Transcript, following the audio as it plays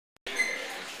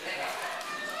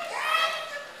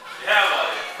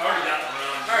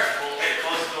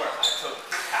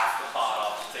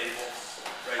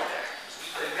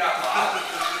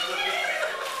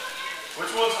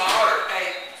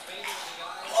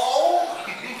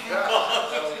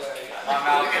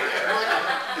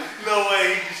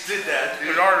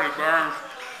already burned.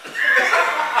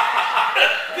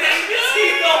 Did you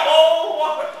see the whole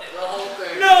one? The whole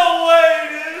thing. No way,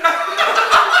 dude.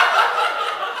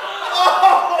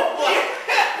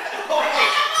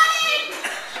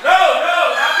 No,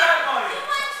 not that money.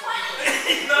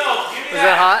 No, give me Is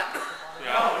that hot?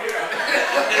 Yeah. No, here.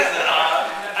 Is it hot?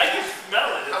 I can smell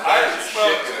it. I can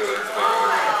smell it too.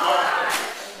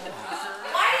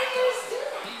 Why did you just do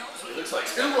that? It looks like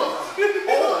two of them.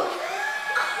 Oh.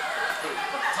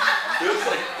 It looks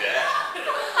like that.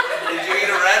 Did you eat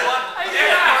a red one?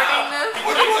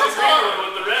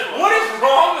 What is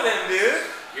wrong with him,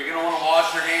 dude? You're gonna want to wash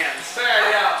your hands.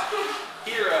 Yeah.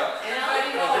 Hero.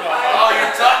 Oh, your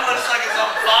tongue looks like it's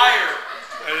on fire.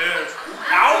 It is.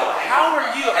 How are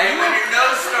you? And when your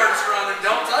nose starts running,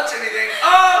 don't touch anything.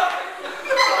 Oh!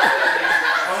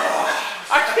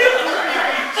 I can't believe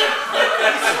you just did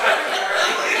that.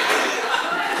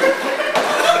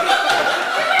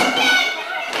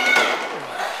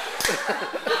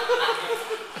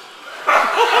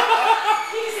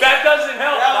 That doesn't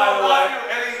help, by the way.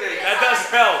 That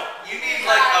doesn't help. You need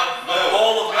like a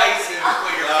bowl of ice in to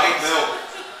put your face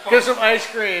in. Get some ice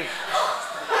cream.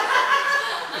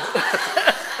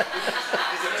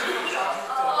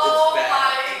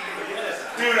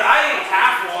 Dude, I ate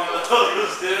half one of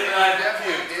those, dude, and I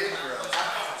puked.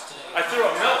 I threw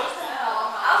up milk.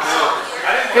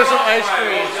 I didn't Get some throw up ice when I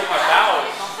cream. was in my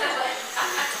bowels.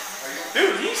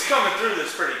 Dude, he's coming through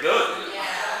this pretty good.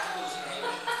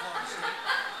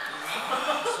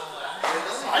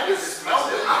 I can smell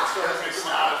it.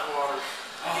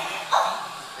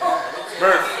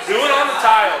 Murph, do it on the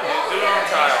tile, man. Do it on the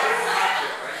tile.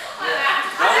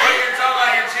 Don't put your tongue on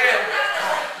your chin.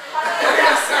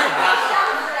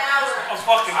 I'm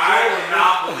fucking drooling. I would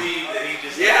not believe that he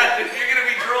just... Yeah, dude, you're going to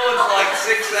be drooling for like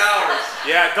 6 hours.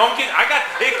 Yeah, don't get... I got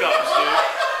the hiccups, dude.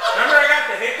 Remember I got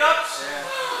the hiccups? Yeah.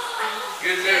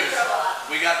 Good news.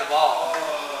 We got the ball.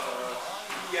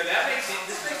 Yeah, that makes it...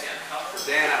 This makes it uncomfortable.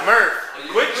 Damn. Murph,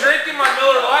 quit drinking my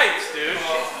Miller Lights, dude.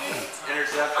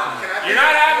 Interception. You're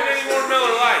not having any more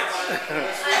Miller Lights.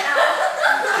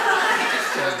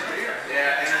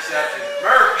 Yeah, interception.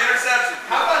 Murph, interception.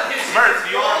 How about his... Murph,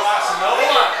 do you want a glass of milk?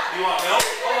 Hold on. You want milk?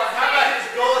 Hold on. How about his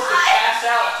goal is to pass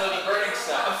out until the burning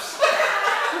stops?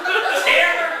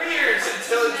 Hammer beers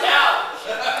until it's out.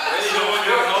 You don't want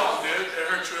to help, dude. It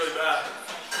hurts really bad.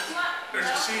 There's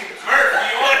a seed. Murph, do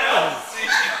you want milk?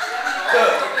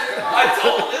 I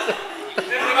told him.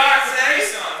 Didn't I say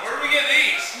son? Where do we get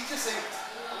these? He just ain't.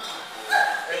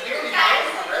 And you already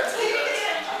know the red seed.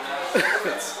 If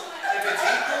it's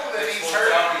equal, then he's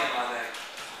hurting.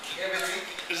 If it's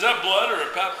equal. Is that blood or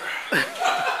a pepper?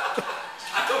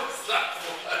 I hope it's not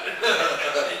blood.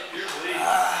 You're bleeding.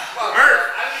 Murph,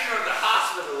 I don't even know where the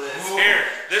hospital is. Here,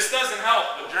 this doesn't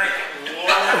help, but drink it.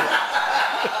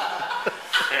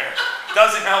 Here.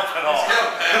 Doesn't help at all.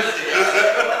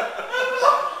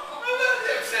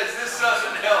 It says this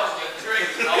doesn't help. Drink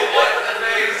it. I'll wipe the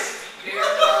face.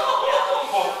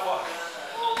 Oh, fuck.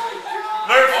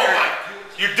 Murph,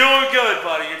 you're doing good,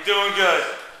 buddy. You're doing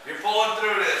good. You're pulling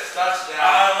through this. Touchdown.